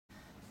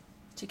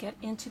To get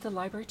into the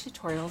library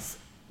tutorials,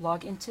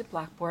 log into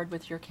Blackboard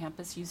with your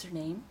campus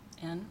username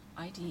and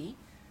ID.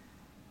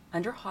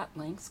 Under Hot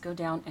Links, go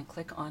down and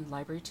click on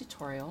Library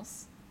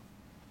Tutorials,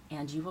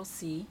 and you will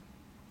see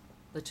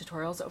the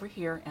tutorials over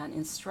here and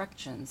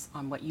instructions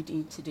on what you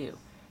need to do.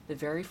 The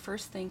very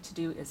first thing to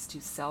do is to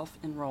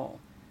self-enroll.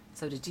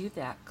 So to do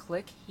that,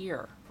 click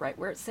here, right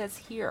where it says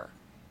here,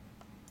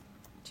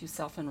 to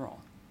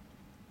self-enroll.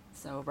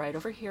 So right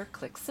over here,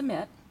 click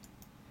Submit,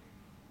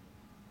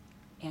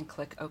 and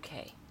click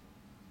OK.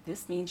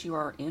 This means you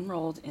are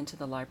enrolled into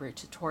the library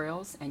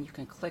tutorials, and you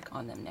can click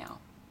on them now.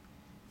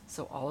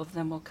 So all of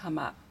them will come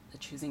up: the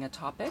choosing a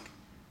topic,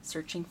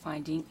 searching,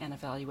 finding, and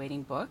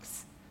evaluating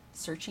books,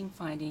 searching,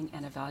 finding,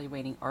 and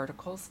evaluating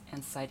articles,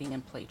 and citing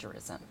and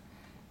plagiarism.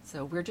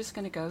 So we're just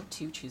going to go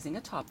to choosing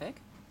a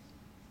topic,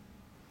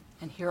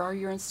 and here are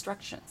your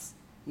instructions.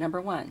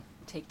 Number 1,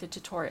 take the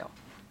tutorial.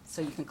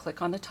 So you can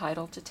click on the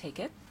title to take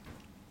it.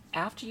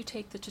 After you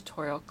take the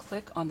tutorial,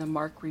 click on the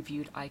Mark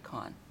Reviewed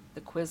icon.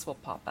 The quiz will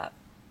pop up.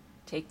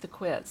 Take the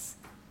quiz.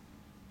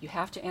 You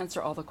have to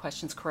answer all the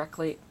questions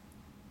correctly.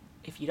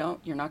 If you don't,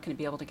 you're not going to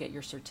be able to get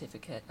your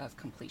certificate of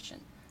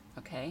completion,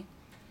 okay?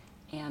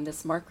 And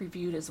this Mark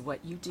Reviewed is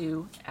what you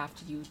do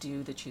after you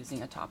do the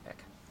choosing a topic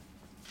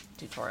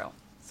tutorial.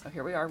 So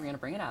here we are, we're going to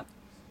bring it up.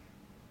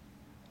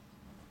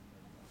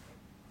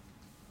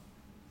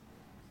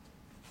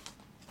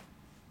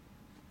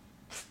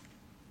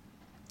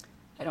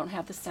 I don't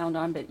have the sound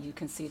on, but you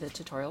can see the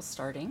tutorial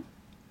starting.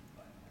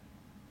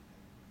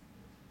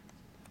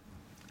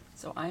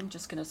 So I'm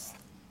just going to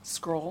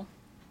scroll.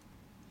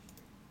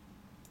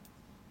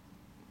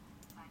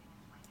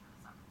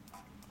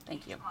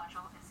 Thank you. Each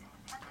module is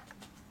independent.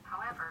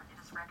 However, it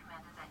is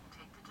recommended that you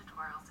take the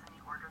tutorials in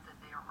the order that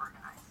they are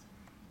organized.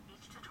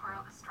 Each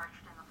tutorial is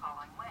structured in the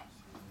following way: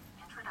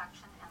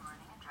 introduction and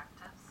learning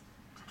objectives,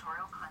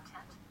 tutorial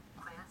content,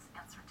 quiz,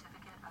 and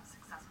certificate of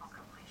successful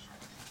completion.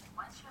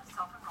 Once you have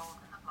self-enrolled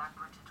in the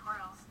Blackboard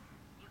tutorials,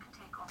 you can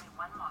take only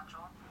one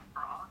module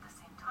or all at the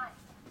same time.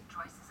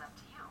 Choice is up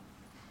to you.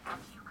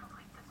 After you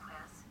complete the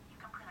quiz, you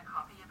can print a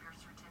copy of your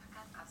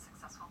certificate of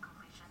successful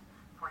completion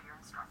for your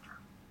instructor.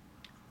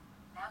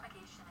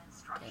 Navigation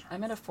instructions. Okay,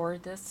 I'm going to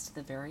forward this to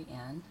the very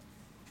end.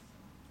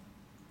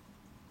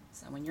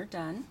 So when you're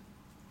done,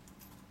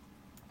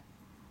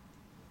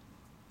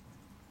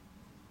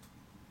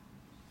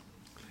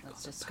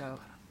 let's just go.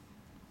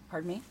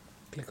 Pardon me?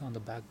 Click on the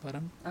back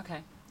button.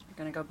 Okay, we're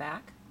going to go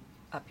back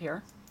up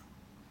here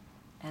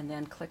and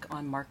then click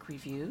on Mark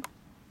Review.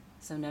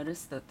 So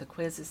notice that the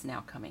quiz is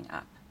now coming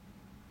up.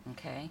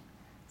 Okay,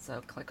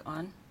 so click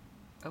on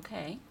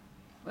OK.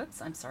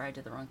 Whoops, I'm sorry, I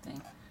did the wrong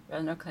thing.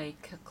 Rather than OK,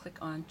 click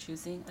on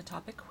choosing a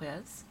topic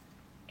quiz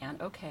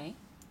and OK.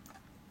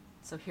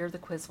 So here the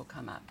quiz will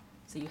come up.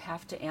 So you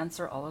have to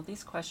answer all of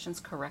these questions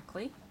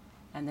correctly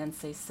and then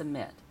say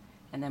submit.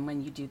 And then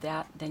when you do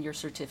that, then your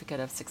certificate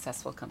of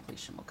successful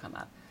completion will come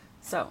up.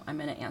 So I'm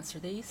going to answer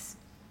these.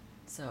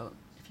 So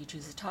if you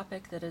choose a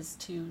topic that is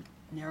too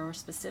narrow or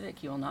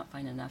specific, you will not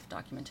find enough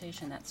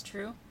documentation. That's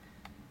true.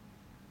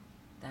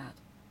 That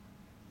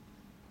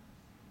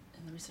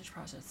in the research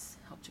process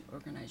helped you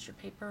organize your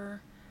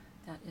paper.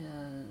 That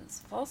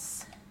is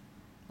false.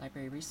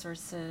 Library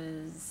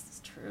resources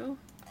is true.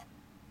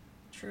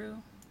 True.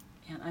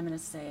 And I'm going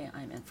to say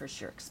I'm in first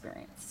year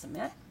experience.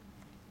 Submit.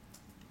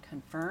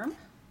 Confirm.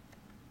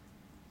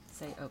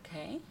 Say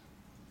OK.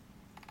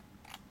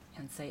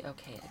 And say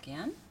OK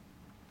again.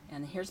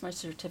 And here's my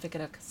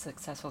certificate of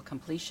successful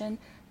completion.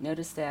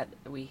 Notice that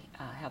we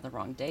have the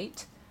wrong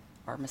date,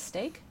 our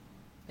mistake.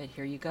 But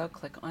here you go,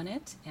 click on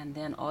it, and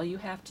then all you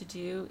have to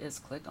do is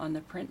click on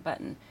the print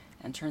button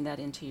and turn that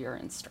into your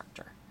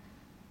instructor.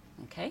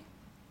 Okay?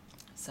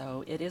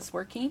 So it is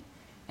working,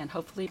 and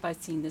hopefully by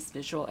seeing this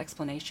visual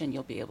explanation,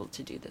 you'll be able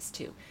to do this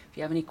too. If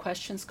you have any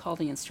questions, call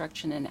the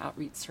Instruction and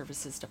Outreach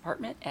Services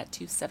Department at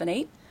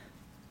 278.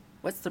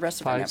 What's the rest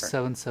of our number?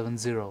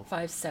 5770.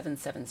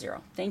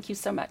 5770. Thank you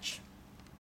so much.